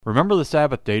Remember the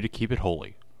Sabbath day to keep it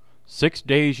holy. 6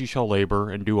 days you shall labor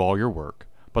and do all your work,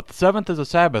 but the seventh is a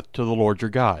Sabbath to the Lord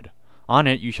your God. On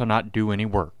it you shall not do any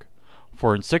work.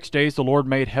 For in 6 days the Lord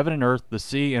made heaven and earth, the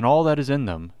sea, and all that is in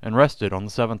them, and rested on the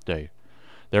seventh day.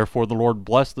 Therefore the Lord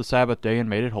blessed the Sabbath day and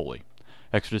made it holy.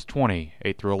 Exodus 20,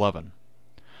 8-11.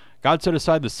 God set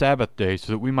aside the Sabbath day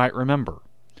so that we might remember.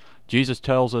 Jesus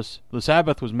tells us, the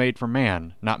Sabbath was made for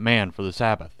man, not man for the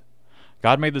Sabbath.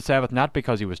 God made the Sabbath not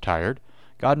because he was tired.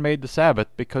 God made the Sabbath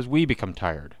because we become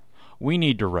tired. We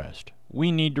need to rest.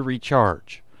 We need to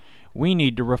recharge. We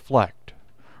need to reflect.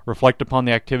 Reflect upon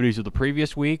the activities of the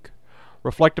previous week.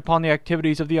 Reflect upon the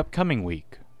activities of the upcoming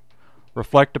week.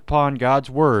 Reflect upon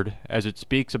God's Word as it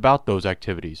speaks about those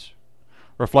activities.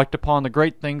 Reflect upon the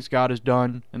great things God has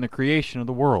done in the creation of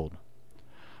the world.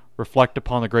 Reflect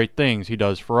upon the great things he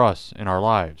does for us in our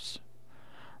lives.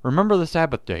 Remember the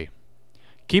Sabbath day.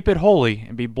 Keep it holy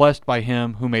and be blessed by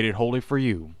him who made it holy for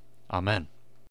you. Amen.